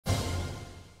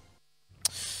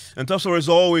And Tussle is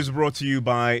always brought to you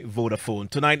by Vodafone.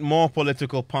 Tonight, more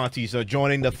political parties are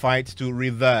joining the fight to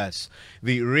reverse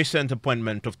the recent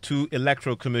appointment of 2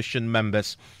 Electoral Commission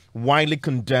members, widely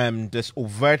condemned as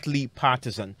overtly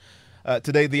partisan.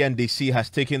 Today, the NDC has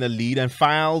taken the lead and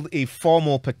filed a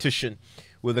formal petition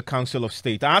with the Council of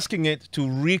State, asking it to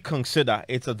reconsider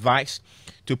its advice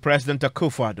to President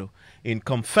Akufo-Addo in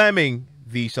confirming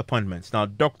these appointments. Now,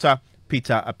 Dr.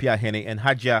 Peter Apiahene and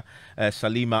Hajia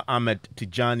Salima Ahmed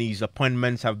Tijani's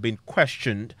appointments have been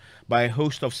questioned by a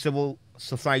host of civil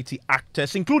society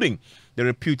actors, including the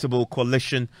reputable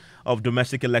Coalition of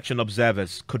Domestic Election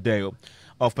Observers, CODEO.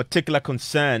 Of particular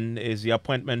concern is the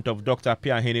appointment of Dr.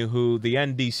 Apiahene, who the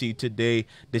NDC today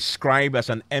described as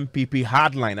an MPP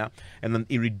hardliner and an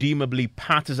irredeemably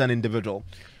partisan individual.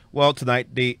 Well,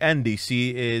 tonight, the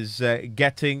NDC is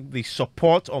getting the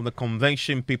support of the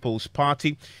Convention People's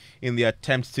Party in the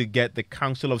attempts to get the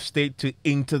Council of State to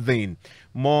intervene.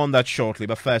 More on that shortly.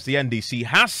 But first, the NDC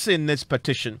has in its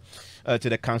petition to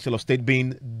the Council of State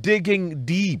been digging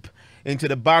deep into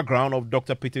the background of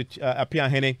Dr. Peter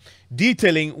Apiahene,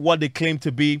 detailing what they claim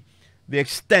to be the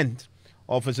extent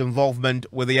of his involvement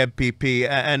with the MPP.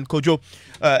 And Kojo,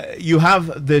 you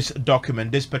have this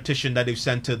document, this petition that they've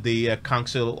sent to the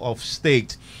Council of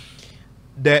State.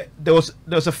 There was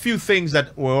a few things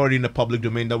that were already in the public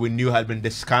domain that we knew had been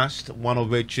discussed, one of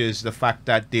which is the fact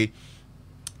that the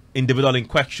individual in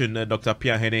question, Dr.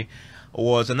 Apiahene,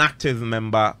 was an active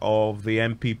member of the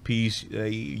MPP's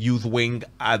youth wing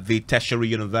at the tertiary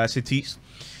universities.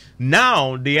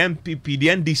 Now, the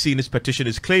NDC in this petition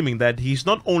is claiming that he's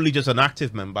not only just an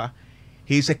active member,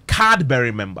 he's a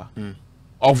card-bearing member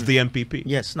of the MPP.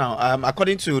 Yes. Now,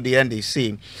 according to the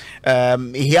NDC,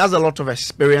 he has a lot of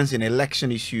experience in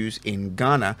election issues in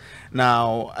Ghana.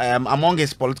 Now, among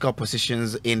his political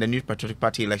positions in the New Patriotic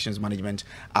Party elections management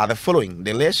are the following.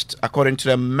 The list, according to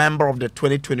the member of the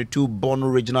 2022 Bono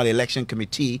Regional Election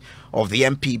Committee of the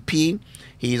MPP,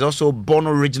 he is also Bono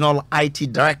Regional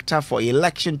IT Director for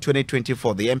Election 2020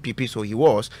 for the MPP. So he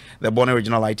was the Bono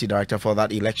Regional IT Director for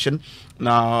that election.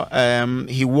 Now,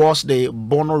 he was the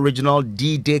Bono Regional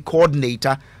D-Day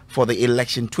Coordinator for the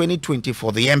Election 2020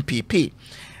 for the MPP.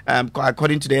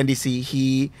 According to the NDC,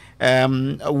 he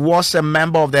was a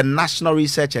member of the National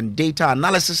Research and Data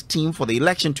Analysis Team for the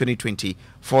Election 2020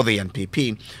 for the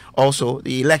NPP. Also,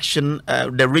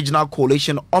 the Regional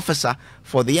Coalition Officer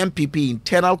for the MPP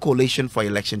Internal Coalition for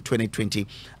Election 2020,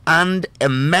 and a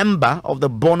member of the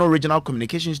Bono Regional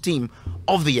Communications Team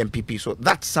of the MPP. So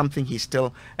that's something he's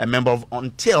still a member of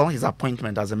until his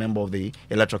appointment as a member of the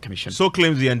Electoral Commission. So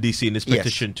claims the NDC in this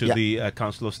petition to the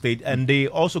Council of State. And they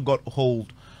also got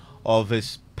hold of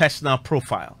his personal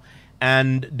profile,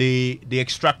 and they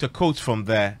extracted quotes from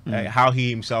there, how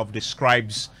he himself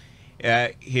describes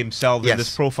himself in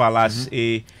this profile as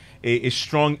a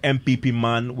strong MPP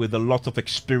man with a lot of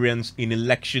experience in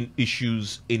election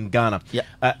issues in Ghana.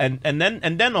 And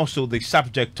then also the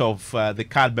subject of the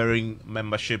card-bearing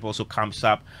membership also comes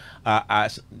up,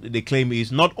 as they claim he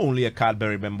is not only a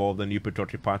card-bearing member of the New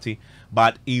Patriotic Party,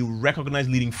 but a recognized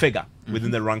leading figure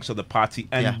within the ranks of the party,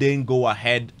 and then go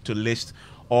ahead to list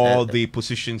all the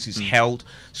positions he's held.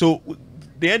 So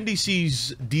the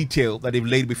NDC's detail that they've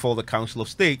laid before the Council of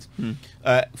State,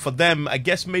 for them, I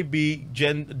guess maybe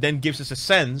then gives us a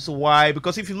sense why,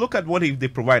 because if you look at what they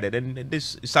provided, and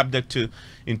this is subject to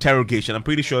interrogation, I'm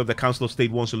pretty sure if the Council of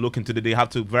State wants to look into it, they have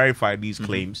to verify these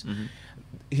claims.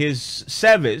 His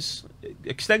service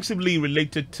extensively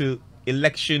related to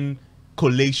election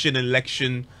collation,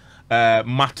 election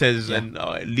matters, and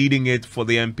leading it for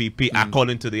the MPP,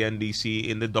 according to the NDC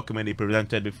in the document they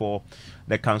presented before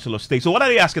the Council of State. So what are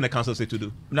they asking the Council of State to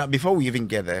do? Now, before we even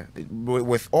get there,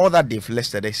 with all that they've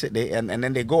listed, they say and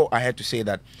then they go ahead to say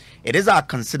that it is our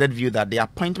considered view that the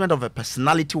appointment of a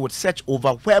personality with such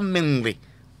overwhelmingly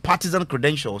partisan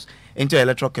credentials into the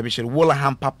Electoral Commission will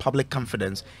hamper public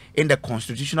confidence in the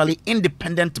constitutionally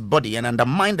independent body and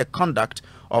undermine the conduct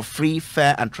of free,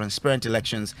 fair, and transparent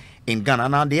elections in Ghana.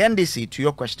 Now, the NDC, to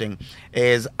your question,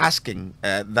 is asking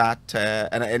that,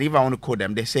 and if I want to quote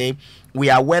them, they say,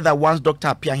 we are aware that once Dr.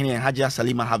 Apiahene and Hajia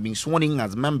Salima have been sworn in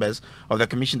as members of the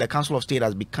Commission, the Council of State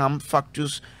has become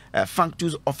functus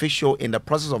official in the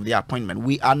process of their appointment.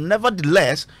 We are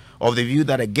nevertheless of the view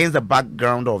that against the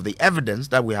background of the evidence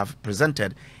that we have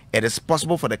presented, it is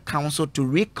possible for the Council to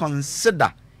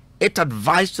reconsider its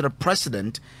advice to the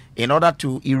President in order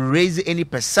to erase any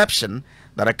perception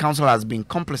that the Council has been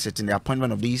complicit in the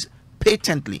appointment of these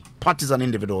patently partisan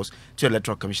individuals to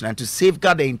Electoral Commission and to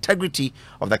safeguard the integrity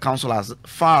of the council as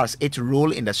far as its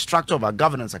role in the structure of our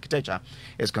governance architecture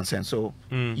is concerned. So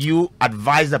you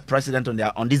advise the president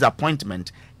on this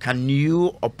appointment. Can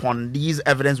you, upon these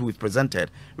evidence we've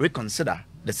presented, reconsider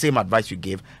the same advice you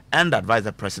gave and advise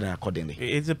the president accordingly?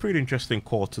 It's a pretty interesting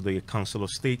call to the Council of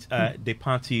State. The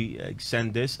party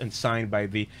sent this and signed by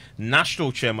the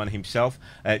national chairman himself,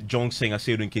 John Singh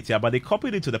Asedu Nketia, but they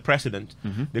copied it to the president.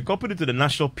 They copied it to the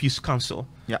National Peace Council.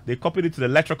 They copied it to the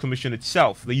Electoral Commission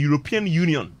itself, the European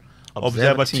Union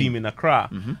Observer Team in Accra,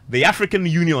 the African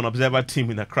Union Observer Team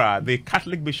in Accra, the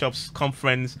Catholic Bishops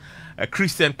Conference,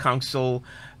 Christian Council,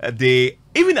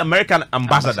 even American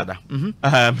ambassador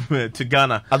to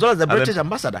Ghana, as well as the British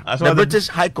ambassador, the British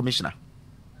High Commissioner.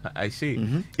 I see.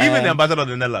 Even the ambassador of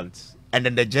the Netherlands. And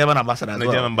then the German ambassador as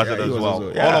well. German ambassador as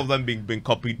well. All of them being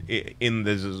copied in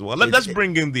this as well. Let's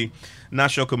bring in the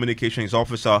National Communications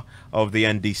Officer of the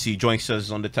NDC. Joins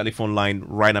us on the telephone line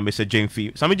right now, Mr.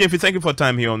 Jamefi. Sami Jamefi, thank you for your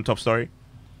time here on Top Story.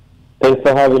 Thanks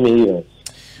for having me here.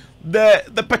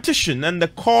 The petition and the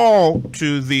call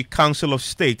to the Council of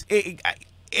State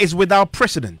is without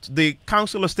precedent. The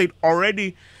Council of State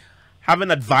already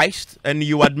haven't advised, and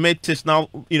you admit it's now,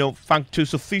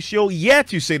 factus officio,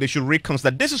 yet you say they should reconsider.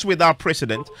 This is without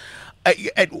precedent.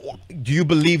 Do you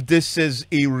believe this is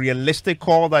a realistic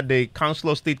call that the Council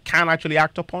of State can actually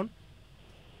act upon?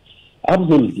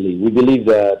 Absolutely. We believe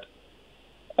that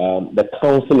the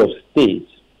Council of State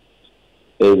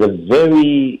is a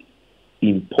very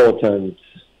important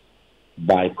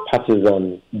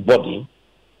bipartisan body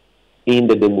in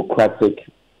the democratic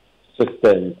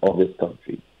system of this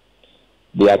country.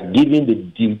 They are given the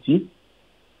duty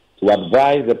to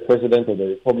advise the President of the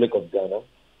Republic of Ghana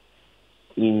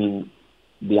in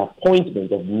the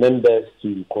appointment of members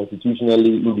to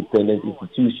constitutionally independent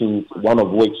institutions, one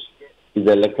of which is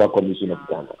the Electoral Commission of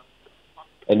Ghana.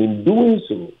 And in doing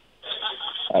so,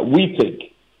 we think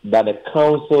that the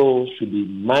Council should be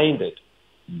minded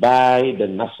by the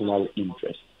national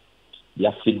interest.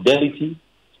 Their fidelity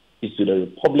is to the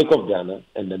Republic of Ghana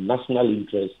and the national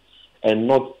interest, and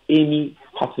not any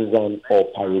partisan or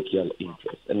parochial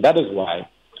interest. And that is why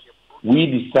we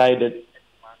decided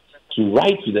to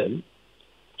write to them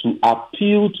to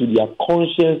appeal to their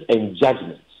conscience and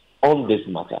judgment on this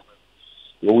matter.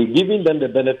 So we're giving them the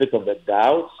benefit of the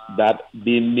doubt that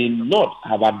they may not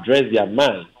have addressed their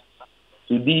mind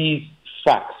to these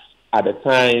facts at the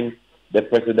time the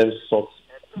president sought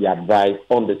the advice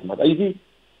on this matter. You see,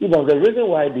 the reason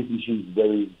why this issue is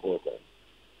very important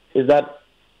is that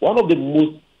one of the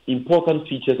most important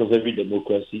features of every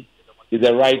democracy is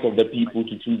the right of the people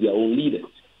to choose their own leaders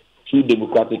through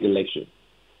democratic election.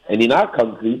 And in our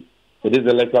country, it is the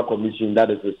Electoral Commission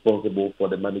that is responsible for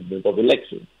the management of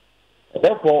elections. And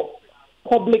therefore,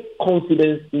 public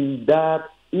confidence in that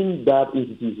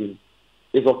institution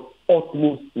is of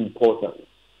utmost importance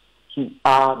to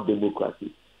our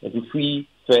democracy and to free,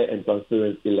 fair, and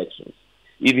transparent elections.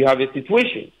 If you have a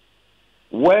situation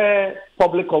where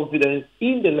public confidence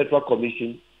in the Electoral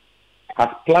Commission has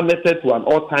plummeted to an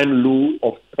all-time low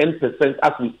of 10%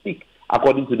 as we speak,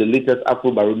 according to the latest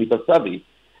Afrobarometer survey,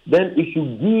 then it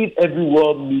should give every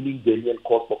well-meaning Ghanaian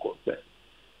cause for concern.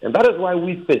 And that is why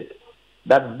we think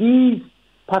that these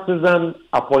partisan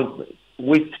appointments,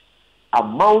 which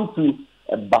amount to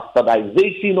a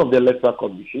bastardization of the Electoral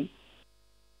Commission,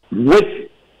 with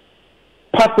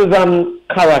partisan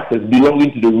characters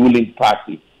belonging to the ruling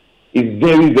party, is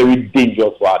very, very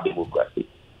dangerous for our democracy.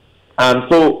 And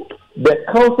so the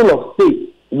Council of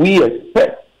State, we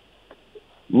expect,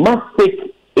 must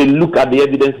take a look at the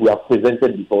evidence we have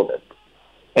presented before them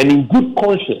and in good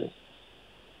conscience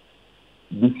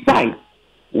decide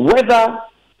whether,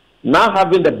 now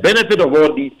having the benefit of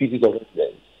all these pieces of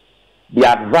evidence, the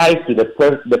advice to the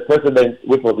president,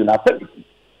 which was in affirmative,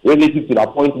 relative to the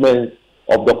appointments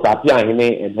of Dr. Apia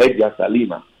Ahene and Hejia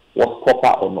Salima, was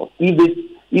proper or not.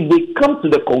 If they come to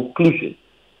the conclusion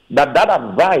that that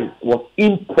advice was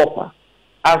improper,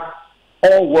 as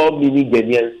all well-meaning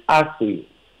Ghanaians are saying,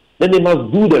 then they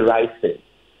must do the right thing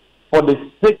for the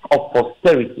sake of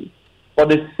posterity, for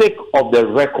the sake of the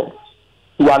record,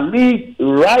 to at least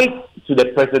write to the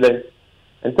president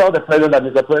and tell the president that,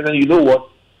 Mr. President, you know what?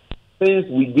 Since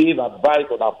we gave advice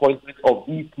on the appointment of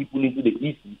these people into the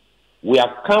EC, we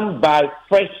have come by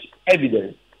fresh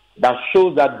evidence that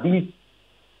shows that these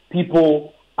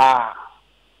people are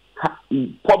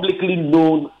publicly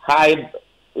known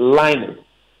hardliners,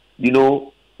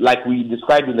 like we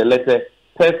described in the letter,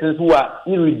 persons who are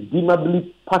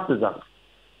irredeemably partisan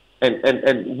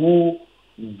and who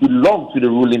belong to the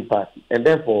ruling party. And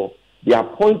therefore, the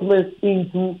appointments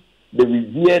into the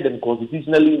revered and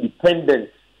constitutionally independent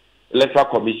Electoral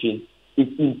Commission is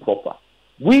improper.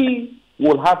 We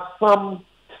will have some,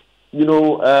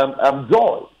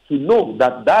 joy to know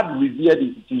that that revered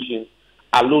institution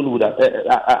alone would have,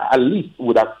 at least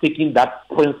would have taken that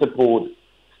principled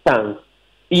stance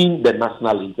in the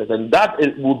national interest, and that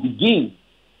will begin.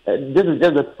 This is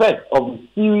just the first of a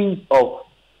series of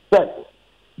steps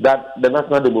that the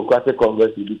National Democratic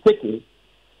Congress will be taking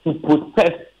to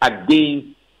protest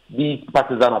against these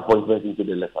partisan appointments into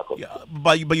the Electoral Commission. Yeah,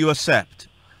 but you accept,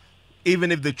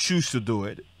 even if they choose to do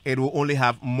it, it will only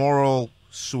have moral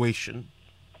suasion,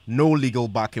 no legal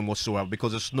backing whatsoever,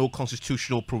 because there's no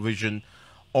constitutional provision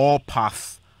or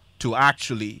path to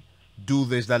actually do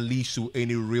this that leads to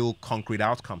any real concrete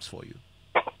outcomes for you.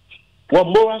 Well,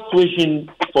 moral suasion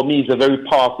for me is a very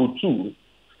powerful tool,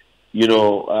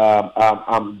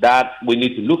 that we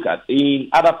need to look at. In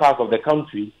other parts of the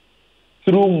country,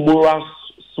 through moral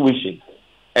suasion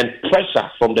and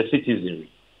pressure from the citizenry,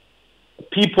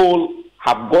 people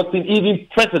have gotten even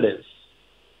presidents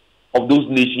of those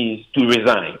nations to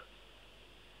resign.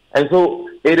 And so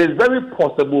it is very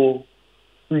possible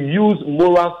to use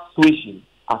moral suasion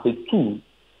as a tool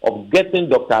of getting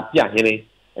Dr. Piahene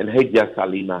and Hejia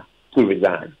Salima to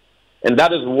resign. And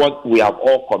that is what we have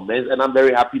all commenced, and I'm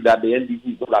very happy that the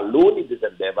NDC is not alone in this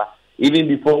endeavor. Even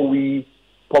before we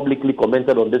publicly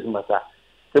commented on this matter,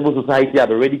 civil society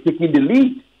had already taken the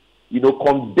lead,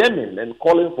 condemning and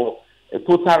calling for a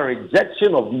total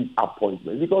rejection of these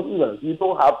appointments. Because you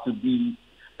don't have to be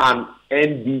an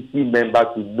NDC member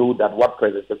to know that what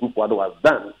President Akufo-Addo has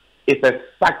done is a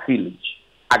sacrilege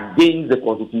against the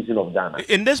Constitution of Ghana.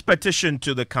 In this petition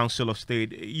to the Council of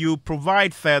State, you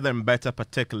provide further and better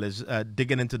particulars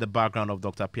digging into the background of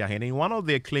Dr. Piahene. One of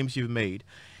the claims you've made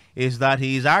is that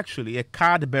he is actually a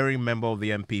card-bearing member of the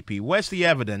MPP. Where's the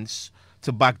evidence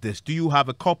to back this? Do you have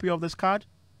a copy of this card?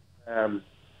 There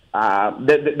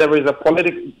is a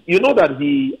political... You know that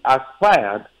he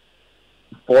aspired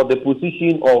for the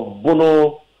position of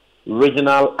Bono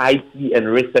Regional IT and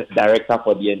Research Director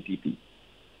for the NPP.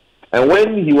 And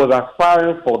when he was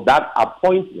aspiring for that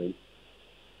appointment,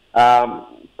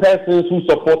 persons who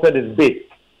supported his bid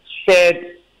shared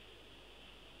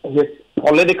his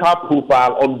political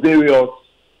profile on various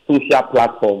social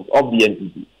platforms of the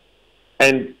NPP.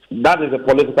 And that is a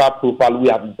political profile we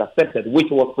have intercepted, which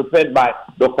was prepared by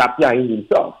Dr. Piahene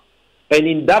himself. And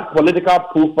in that political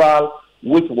profile,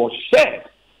 which was shared,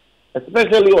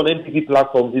 especially on NPP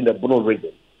platforms in the Bono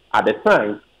region at the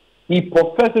time, he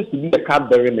professes to be a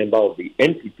card-bearing member of the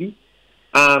NPP,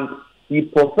 and he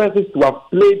professes to have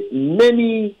played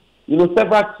many,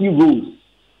 several key roles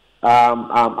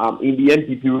in the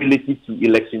NPP related to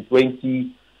election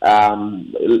 20,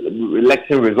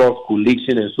 election results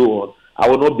collation, and so on. I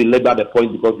will not belabor the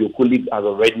point because your colleague has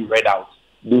already read out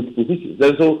those positions.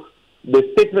 And so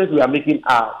the statements we are making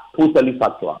are totally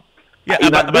factual. Yeah,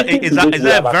 but is that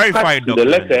a verified document? The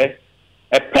letter,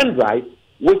 a pen drive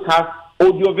which has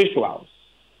audio visuals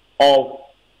of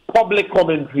public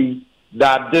commentary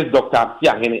that this Dr.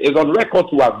 Piahene is on record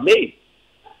to have made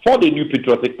for the New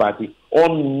Patriotic Party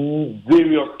on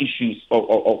various issues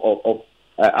of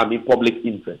public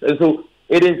interest. And so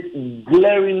it is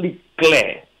glaringly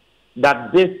clear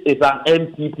that this is an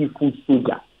MPP foot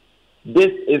soldier.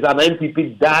 This is an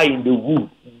MPP die in the wood.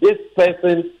 This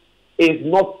person is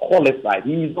not qualified.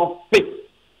 He is not fit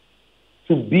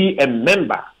to be a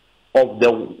member of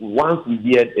the once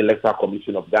revered Electoral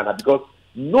Commission of Ghana, because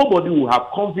nobody will have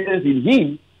confidence in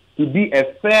him to be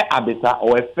a fair arbiter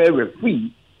or a fair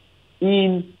referee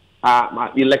in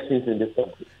elections in this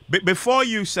country. Before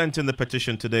you sent in the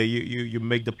petition today, you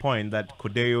make the point that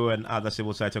CODEO and other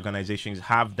civil society organizations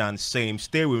have done same.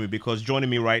 Stay with me, because joining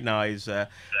me right now is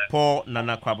Paul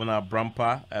Nana Kwabena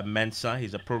Brampa Mensah.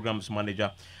 He's a programs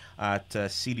manager at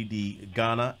CDD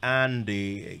Ghana and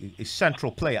a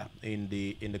central player in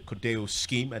the CODEO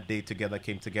scheme. A day together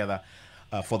came together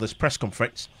for this press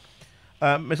conference.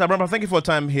 Mr. Brampa, thank you for your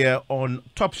time here on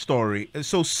Top Story.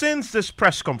 So since this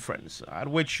press conference at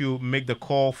which you make the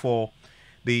call for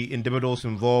the individuals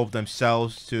involved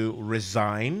themselves to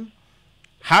resign,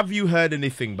 have you heard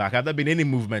anything back? Have there been any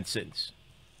movement since?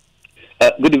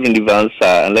 Good evening, Evans,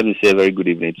 and let me say a very good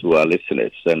evening to our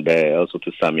listeners and also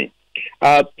to Sammy.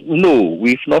 No,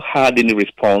 we've not had any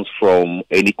response from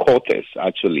any quarters,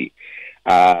 actually.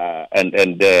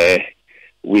 And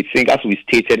we think, as we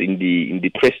stated in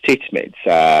the press statements,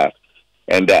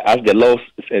 and as the law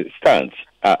stands,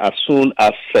 as soon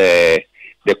as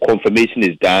the confirmation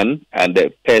is done and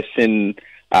the person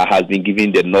has been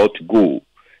given the nod to go,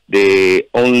 the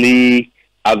only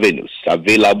avenues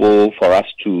available for us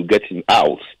to get him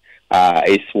out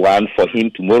is one for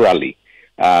him to morally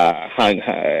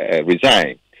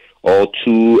resign, or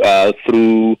two,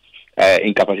 through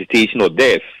incapacitation or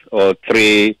death, or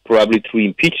three, probably through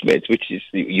impeachment, which is,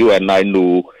 you and I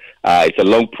know, it's a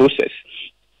long process.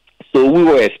 So we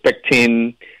were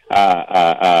expecting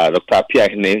Dr.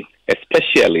 Apiahene,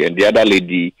 especially, and the other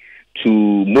lady, to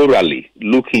morally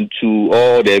look into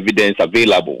all the evidence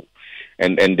available,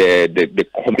 and the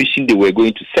commission they were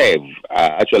going to serve.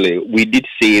 Actually, we did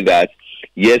say that,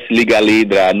 yes, legally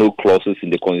there are no clauses in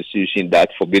the constitution that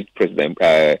forbid President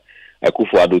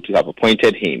Akufo-Addo to have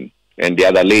appointed him and the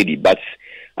other lady, but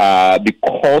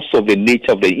because of the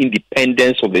nature of the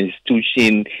independence of the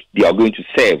institution they are going to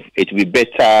serve, it will be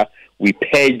better we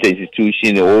purge the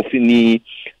institution of any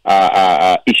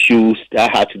issues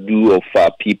that had to do of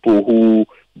people who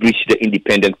breached the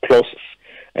independent clauses,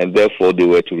 and therefore they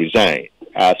were to resign.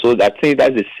 So I think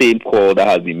that's the same call that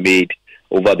has been made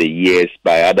over the years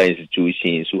by other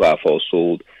institutions who have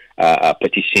also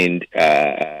petitioned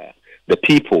the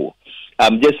people.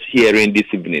 I'm just hearing this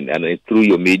evening, and through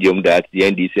your medium, that the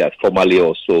NDC has formally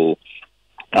also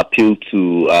appealed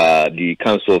to the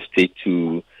Council of State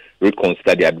to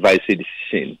reconsider the advisory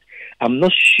decision. I'm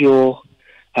not sure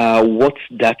what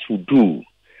that will do,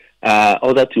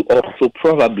 other to also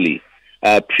probably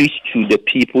preach to the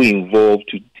people involved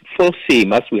to, for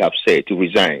same, as we have said, to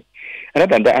resign. Other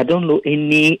than that, I don't know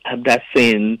any other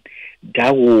thing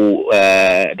that will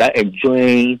that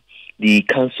enjoin the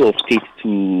Council of State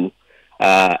to.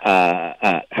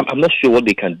 I'm not sure what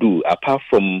they can do apart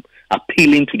from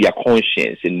appealing to their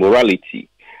conscience and morality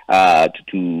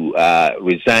to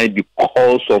resign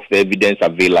because of the evidence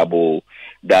available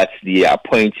that the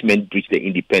appointment breached the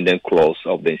independent clause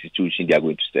of the institution they are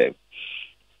going to serve.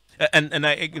 And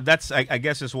I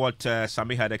guess is what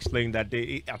Sami had explained, that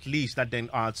they, at least that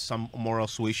then adds some moral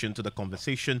suasion to the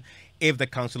conversation. If the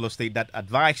Council of State that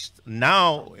advised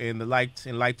now, in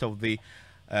light of the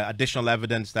additional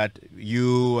evidence that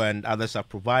you and others have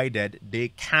provided, they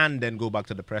can then go back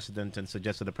to the president and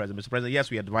suggest to the president, Mr. President,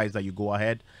 yes, we advise that you go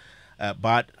ahead.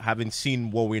 But having seen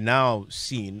what we're now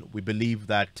seeing, we believe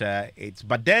that it's...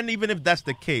 But then even if that's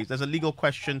the case, there's a legal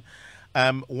question.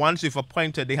 Once you've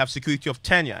appointed, they have security of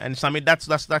tenure. And so, I mean,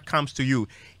 that comes to you.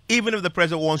 Even if the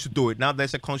president wants to do it, now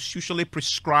there's a constitutionally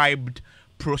prescribed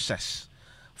process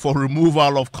for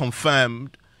removal of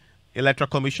confirmed Electoral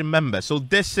Commission members. So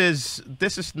this is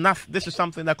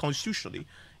something that constitutionally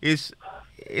is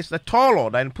a tall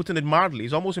order, and putting it mildly,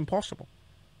 is almost impossible.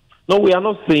 No, we are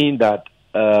not saying that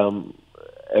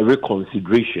a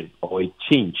reconsideration or a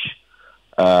change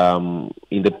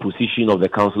in the position of the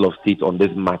Council of State on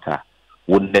this matter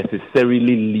would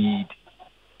necessarily lead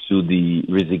to the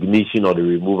resignation or the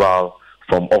removal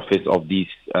from office of these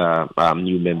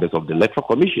new members of the Electoral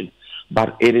Commission.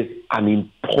 But it is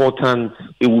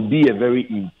it will be a very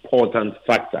important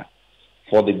factor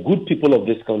for the good people of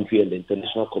this country and the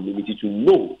international community to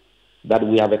know that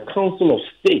we have a Council of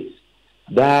State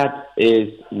that is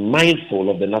mindful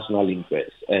of the national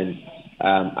interest and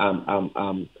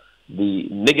the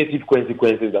negative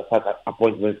consequences that such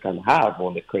appointments can have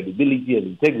on the credibility and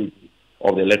integrity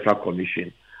of the Electoral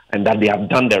Commission, and that they have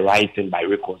done the right thing by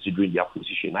reconsidering their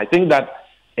position. I think that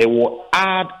it will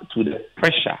add to the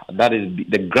pressure, that is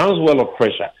the groundswell of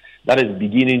pressure that is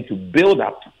beginning to build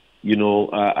up,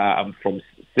 from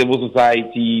civil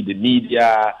society, the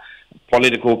media,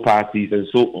 political parties, and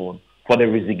so on, for the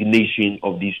resignation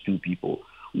of these two people.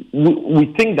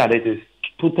 We think that it is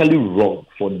totally wrong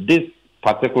for this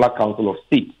particular Council of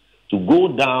State to go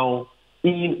down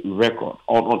in record,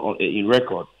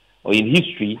 or in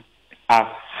history, as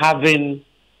having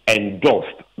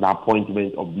endorsed the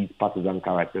appointment of these partisan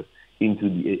characters into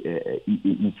the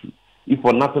issue. If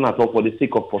for nothing at all, for the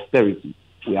sake of posterity,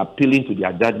 we are appealing to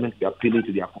their judgment, we are appealing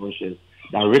to their conscience,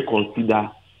 that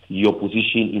reconsider your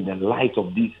position in the light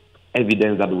of this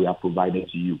evidence that we have provided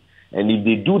to you. And if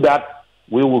they do that,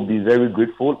 we will be very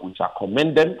grateful. We shall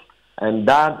commend them, and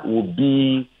that will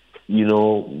be,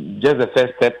 just the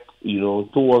first step,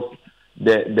 towards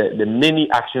the many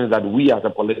actions that we as a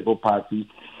political party,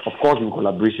 of course in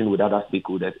collaboration with other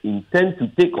stakeholders, intend to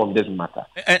take on this matter.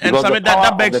 And Sami,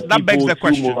 that begs the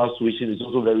question. Moral suasion is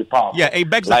also very powerful. Yeah, it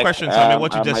begs the question, Sami,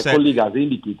 what you just said. My colleague has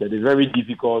indicated it's very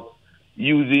difficult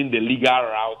using the legal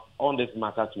route on this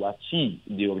matter to achieve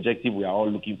the objective we are all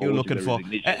looking for.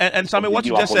 And Sami, what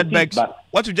you just said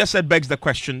begs the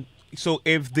question. So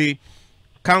if the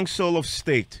Council of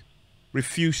State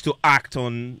refuse to act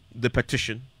on the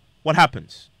petition, what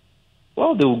happens?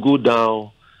 Well, they will go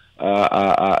down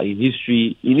in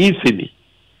history, in infamy,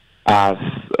 as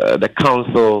the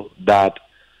council that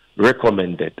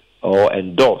recommended or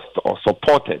endorsed or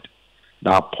supported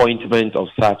the appointment of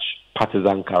such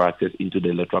partisan characters into the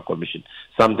Electoral Commission,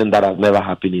 something that has never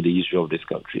happened in the history of this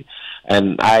country.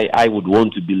 And I would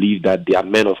want to believe that there are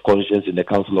men of conscience in the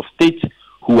Council of State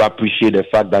who appreciate the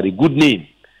fact that a good name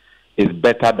is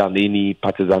better than any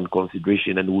partisan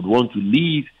consideration, and would want to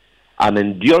leave an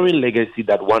enduring legacy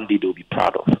that one day they'll be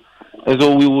proud of. And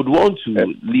so we would want to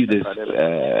leave this,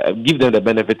 give them the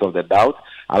benefit of the doubt,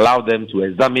 allow them to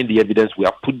examine the evidence we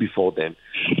have put before them,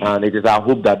 and it is our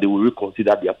hope that they will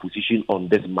reconsider their position on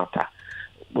this matter.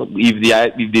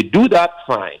 If they do that,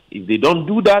 fine. If they don't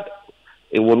do that,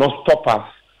 it will not stop us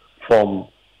from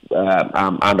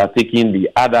undertaking the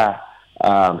other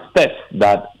steps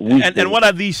that we... And what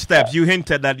are these steps? You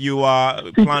hinted that you are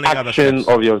planning other steps. Action,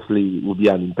 obviously, will be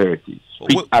an imperative.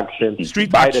 Street action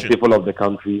by the people of the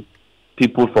country,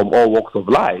 people from all walks of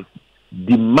life,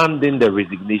 demanding the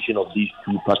resignation of these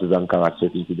two partisan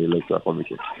characters into the Electoral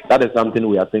Commission. That is something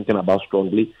we are thinking about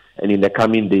strongly, and in the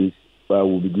coming days,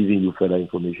 we'll be giving you further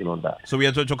information on that. So we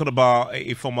are talking about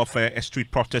a form of a street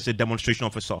protest, a demonstration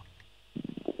of a sort?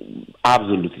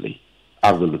 Absolutely.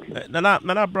 Absolutely.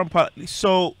 Nana Brampa,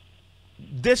 so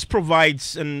this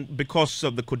provides, and because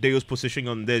of the Kodeo's position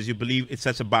on this, you believe it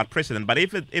sets a bad precedent. But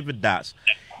if it does,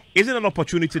 is it an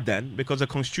opportunity then? Because the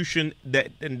Constitution,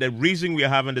 and the reason we are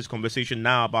having this conversation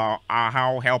now about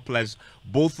how helpless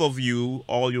both of you,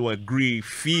 all you agree,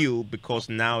 feel, because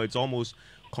now it's almost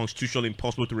constitutionally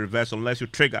impossible to reverse unless you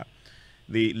trigger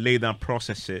the lay-down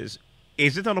processes.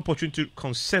 Is it an opportunity to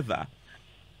consider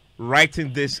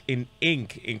writing this in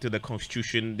ink into the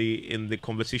Constitution, in the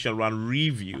conversation around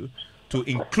review, to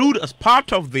include as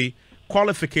part of the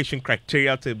qualification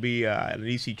criteria to be an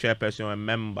EC chairperson or a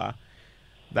member,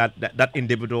 that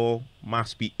individual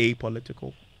must be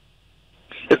apolitical?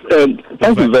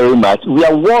 Thank you very much. We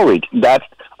are worried that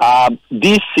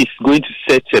this is going to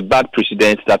set a bad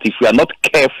precedent, that if we are not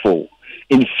careful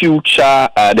in future,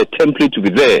 the template will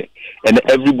be there, and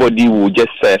everybody will just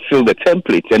fill the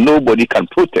template and nobody can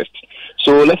protest.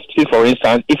 So let's say, for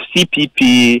instance, if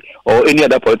CPP or any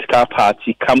other political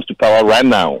party comes to power right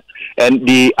now and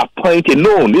they appoint a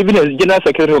known, even as general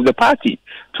secretary of the party,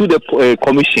 to the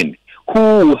commission, who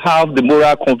will have the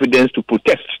moral confidence to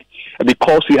protest?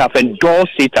 Because we have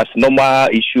endorsed it as normal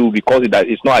issue, because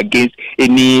it's not against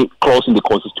any clause in the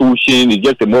Constitution, it's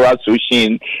just a moral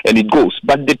solution, and it goes.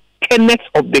 But the tenets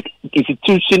of the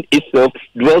institution itself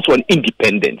dwells on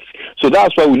independence. So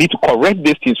that's why we need to correct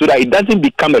this thing so that it doesn't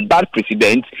become a bad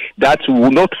precedent that we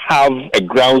will not have a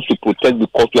grounds to protest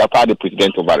because we have had a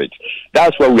precedent over it.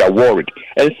 That's why we are worried.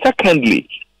 And secondly,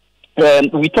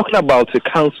 we're talking about the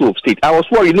Council of State. I was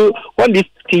worried, when this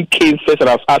thing came first and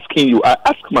I was asking you, I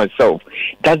asked myself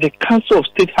that the Council of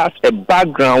State has a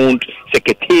background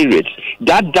secretariat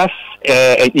that does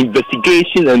an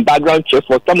investigation and background check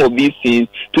for some of these things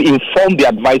to inform the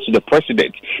advice to the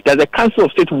president. Does the Council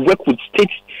of State work with state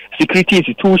security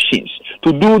institutions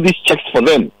to do these checks for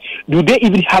them? Do they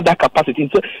even have that capacity?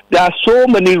 So there are so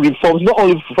many reforms, not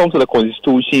only reforms of the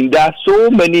Constitution, there are so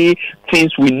many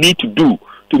things we need to do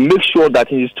to make sure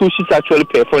that institutions actually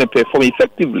perform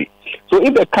effectively. So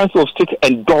if the Council of State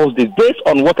endorses this, based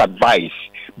on what advice,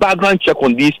 background check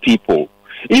on these people,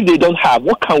 if they don't have,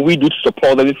 what can we do to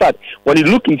support them? In fact, when you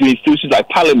look into institutions like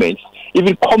Parliament,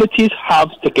 even committees have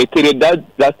secretariat,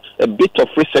 that's a bit of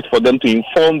research for them to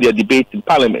inform their debates in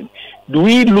Parliament. Do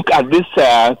we look at this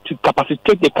to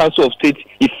capacitate the Council of State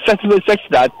effectively such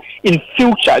that in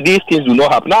future these things will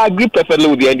not happen? Now, I agree perfectly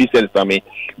with the NDC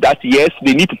that yes,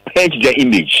 they need to purge their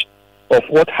image of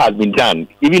what has been done,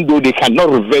 even though they cannot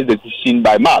reverse the decision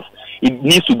by mass. It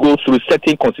needs to go through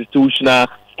certain constitutional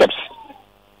steps.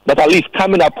 But at least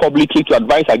coming up publicly to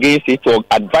advise against it or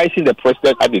advising the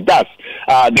president as it does,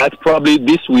 that's probably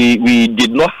this we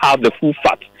did not have the full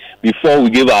fact before we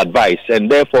give our advice, and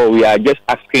therefore we are just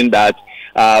asking that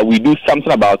we do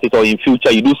something about it, or in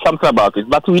future you do something about it.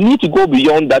 But we need to go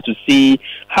beyond that to see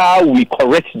how we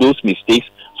correct those mistakes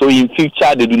so in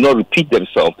future they do not repeat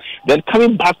themselves. Then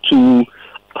coming back to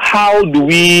how do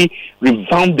we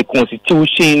revamp the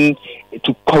Constitution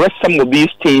to correct some of these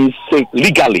things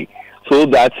legally, so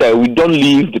that we don't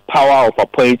leave the power of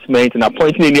appointment and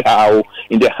appointing anyhow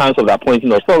in the hands of the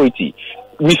appointing authority.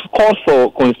 We've called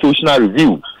for constitutional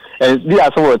review. And these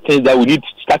are some of the things that we need to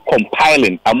start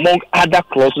compiling among other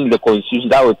clauses in the Constitution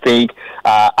that we think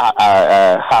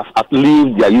have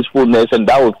outlived their usefulness, and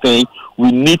that we think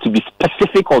we need to be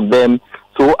specific on them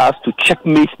so as to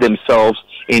checkmate themselves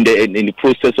in the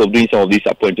process of doing some of these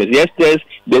appointments. Yes,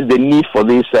 there's the need for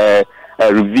these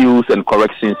reviews and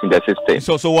corrections in the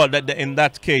system. So what? In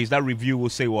that case, that review will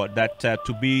say what? That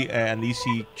to be an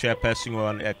EC chairperson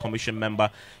or a commission member,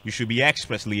 you should be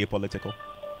expressly apolitical.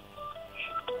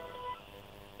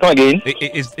 Come again?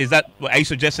 Is that, are you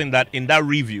suggesting that in that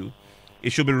review,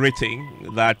 it should be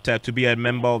written that to be a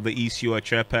member of the EC or a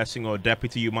chairperson or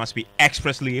deputy, you must be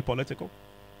expressly apolitical?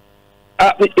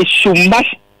 It should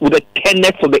match with the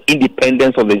tenets of the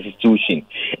independence of the institution.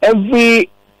 Every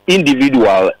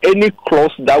individual, any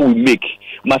clause that we make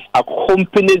must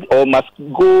accompany or must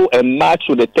go and match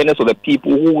with the tenets of the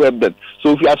people who have them.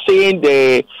 So if you are saying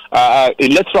the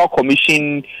Electoral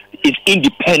Commission is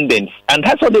independent, and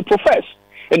that's what they profess,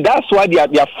 and that's why they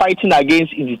are fighting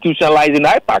against institutionalizing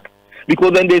IPAC.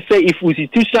 Because then they say if we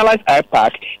institutionalize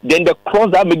IPAC, then the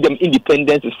clause that make them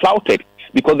independent is flouted.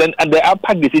 Because then the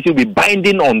IPAC decision will be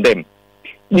binding on them.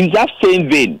 In that same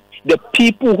vein, the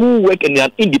people who work in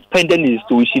an independent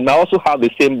institution may also have the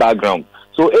same background.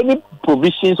 So any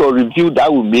provisions or review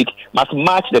that we make must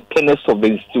match the tenets of the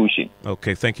institution.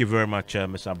 Okay, thank you very much,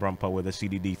 Mr. Abrampa with the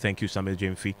CDD. Thank you, Samuel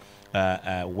Jemfi,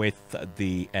 with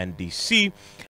the NDC.